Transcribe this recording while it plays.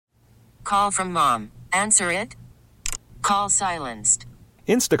Call from mom. Answer it. Call silenced.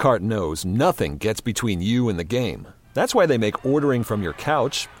 Instacart knows nothing gets between you and the game. That's why they make ordering from your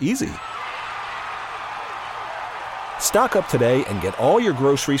couch easy. Stock up today and get all your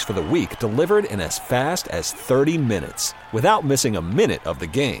groceries for the week delivered in as fast as 30 minutes without missing a minute of the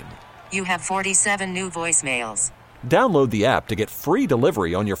game. You have 47 new voicemails. Download the app to get free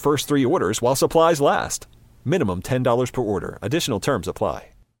delivery on your first 3 orders while supplies last. Minimum $10 per order. Additional terms apply.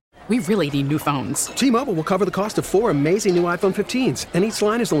 We really need new phones. T-Mobile will cover the cost of 4 amazing new iPhone 15s, and each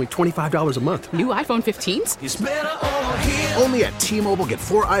line is only $25 a month. New iPhone 15s? It's better over here. Only at T-Mobile, get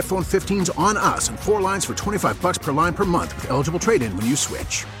 4 iPhone 15s on us and 4 lines for $25 per line per month with eligible trade-in when you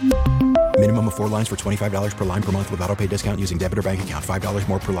switch. Minimum of 4 lines for $25 per line per month with autopay discount using debit or bank account. $5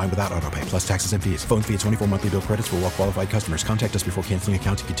 more per line without autopay, plus taxes and fees. Phone fee at 24 monthly bill credits for well-qualified customers. Contact us before canceling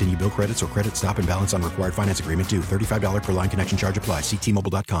account to continue bill credits or credit stop and balance on required finance agreement due. $35 per line connection charge applies. See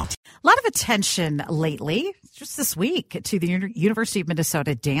T-Mobile.com. A lot of attention lately, just this week, to the University of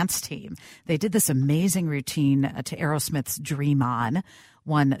Minnesota dance team. They did this amazing routine to Aerosmith's Dream On.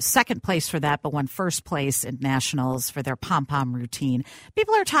 Won second place for that, but won first place in nationals for their pom-pom routine.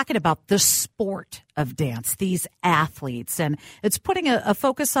 People are talking about the sport of dance, these athletes, and it's putting a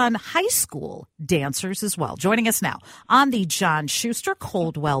focus on high school dancers as well. Joining us now on the John Schuster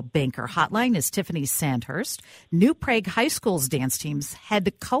Coldwell Banker Hotline is Tiffany Sandhurst, New Prague High School's dance team's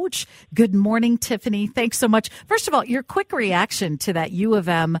head coach. Good morning, Tiffany. Thanks so much. First of all, your quick reaction to that U of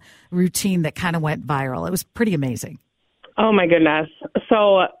M routine that kind of went viral. It was pretty amazing. Oh, my goodness.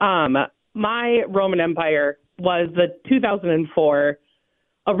 So my Roman Empire was the 2004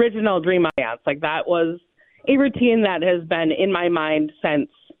 original Dream On dance. Like, that was a routine that has been in my mind since,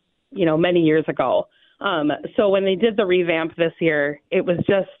 many years ago. So when they did the revamp this year, it was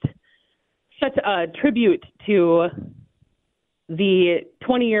just such a tribute to the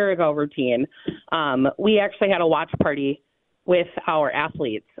 20-year ago routine. We actually had a watch party with our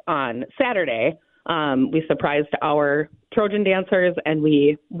athletes on Saturday. We surprised our Trojan dancers, and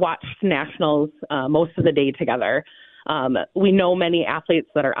we watched nationals most of the day together. We know many athletes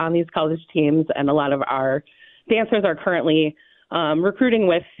that are on these college teams, and a lot of our dancers are currently recruiting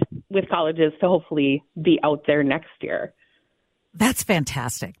with colleges to hopefully be out there next year. That's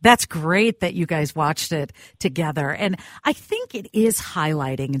fantastic. That's great that you guys watched it together. And I think it is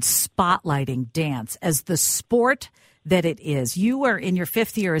highlighting and spotlighting dance as the sport that it is. You are in your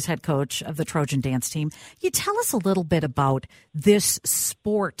 5th year as head coach of the Trojan dance team. You tell us a little bit about this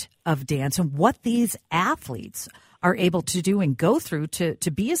sport of dance and what these athletes are able to do and go through to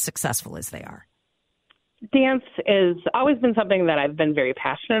be as successful as they are. Dance has always been something that I've been very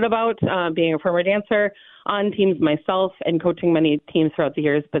passionate about, being a former dancer on teams myself and coaching many teams throughout the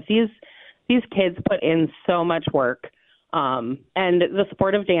years. But these kids put in so much work, and the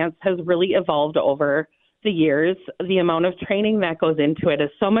sport of dance has really evolved over the years. The amount of training that goes into it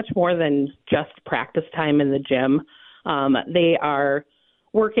is so much more than just practice time in the gym. They are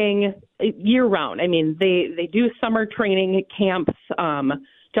working year round. I mean, they do summer training camps.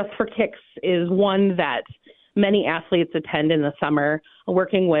 Just for Kicks is one that many athletes attend in the summer,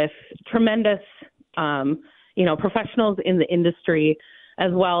 working with tremendous, professionals in the industry,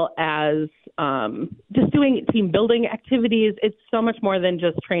 as well as just doing team building activities. It's so much more than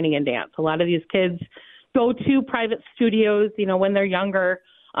just training and dance. A lot of these kids go to private studios, when they're younger,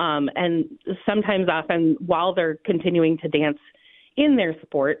 and sometimes often while they're continuing to dance in their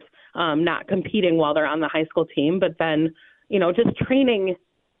sport, not competing while they're on the high school team, but then, just training,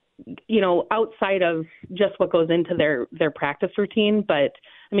 outside of just what goes into their practice routine. But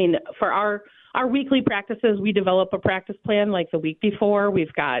I mean, for our weekly practices, we develop a practice plan like the week before.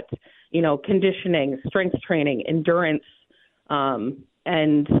 We've got, conditioning, strength training, endurance,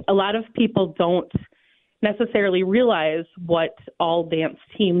 and a lot of people don't necessarily realize what all dance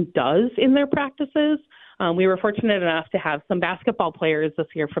team does in their practices. We were fortunate enough to have some basketball players this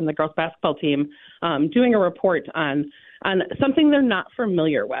year from the girls basketball team doing a report on something they're not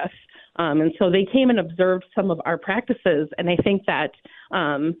familiar with. And so they came and observed some of our practices. And I think that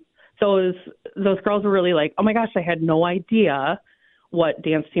those girls were really like, oh my gosh, I had no idea what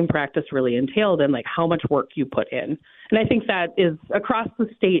dance team practice really entailed and like how much work you put in. And I think that is across the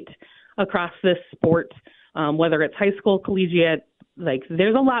state, across this sport, whether it's high school, collegiate, like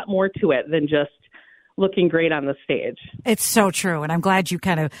there's a lot more to it than just looking great on the stage. It's so true. And I'm glad you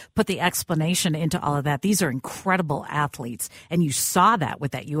kind of put the explanation into all of that. These are incredible athletes. And you saw that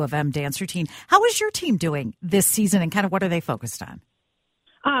with that U of M dance routine. How is your team doing this season and kind of what are they focused on?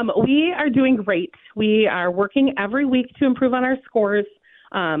 We are doing great. We are working every week to improve on our scores.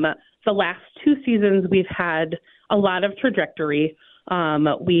 The last 2 seasons, we've had a lot of trajectory.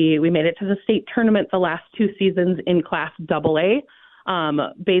 We made it to the state tournament the last 2 seasons in Class AA.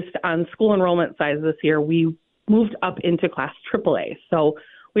 Based on school enrollment size this year, we moved up into Class AAA. So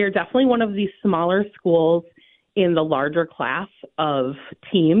we are definitely one of the smaller schools in the larger class of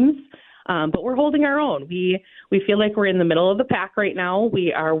teams, but we're holding our own. We feel like we're in the middle of the pack right now.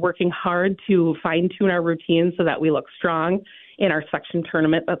 We are working hard to fine-tune our routines so that we look strong in our section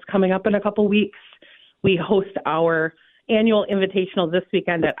tournament that's coming up in a couple weeks. We host our annual invitational this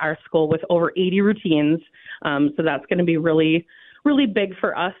weekend at our school with over 80 routines, so that's going to be really big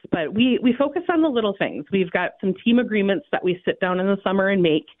for us, but we focus on the little things. We've got some team agreements that we sit down in the summer and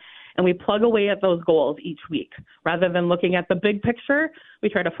make, and we plug away at those goals each week. Rather than looking at the big picture, we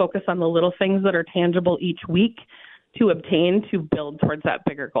try to focus on the little things that are tangible each week to obtain to build towards that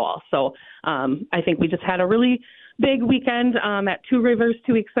bigger goal. So I think we just had a really big weekend at Two Rivers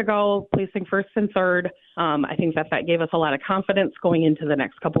 2 weeks ago, placing first and third. I think that gave us a lot of confidence going into the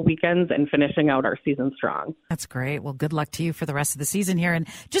next couple weekends and finishing out our season strong. That's great. Well, good luck to you for the rest of the season here. And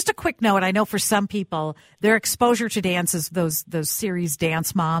just a quick note, I know for some people, their exposure to dance is those series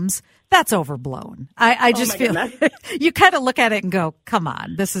Dance Moms. That's overblown. I just feel you kind of look at it and go, come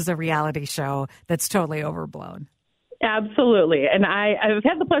on, this is a reality show that's totally overblown. Absolutely. And I've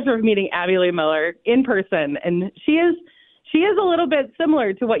had the pleasure of meeting Abby Lee Miller in person, and she is a little bit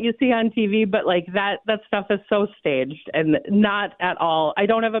similar to what you see on TV, but like that stuff is so staged and not at all. I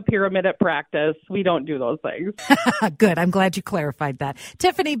don't have a pyramid at practice. We don't do those things. Good. I'm glad you clarified that.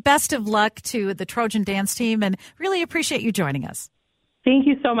 Tiffany, best of luck to the Trojan dance team and really appreciate you joining us. Thank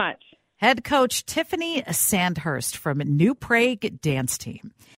you so much. Head coach Tiffany Sandhurst from New Prague dance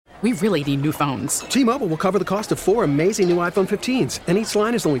team. We really need new phones. T-Mobile will cover the cost of 4 amazing new iPhone 15s, and each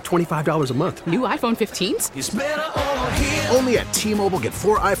line is only $25 a month. New iPhone 15s? It's better over here. Only at T-Mobile, get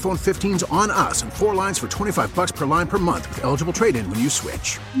 4 iPhone 15s on us and 4 lines for $25 per line per month with eligible trade-in when you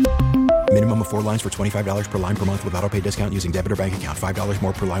switch. Minimum of 4 lines for $25 per line per month with autopay discount using debit or bank account. $5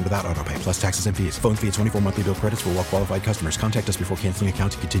 more per line without autopay, plus taxes and fees. Phone fee at 24 monthly bill credits for well-qualified customers. Contact us before canceling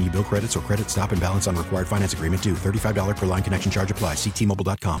account to continue bill credits or credit stop and balance on required finance agreement due. $35 per line connection charge applies. See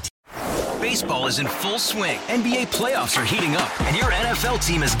T-Mobile.com. Baseball is in full swing. NBA playoffs are heating up, and your NFL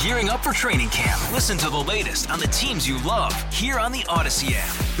team is gearing up for training camp. Listen to the latest on the teams you love here on the Odyssey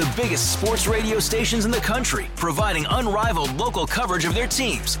app. The biggest sports radio stations in the country, providing unrivaled local coverage of their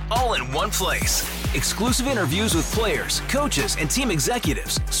teams, all in one place. Exclusive interviews with players, coaches, and team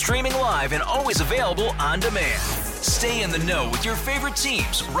executives, streaming live and always available on demand. Stay in the know with your favorite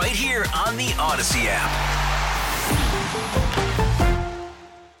teams right here on the Odyssey app.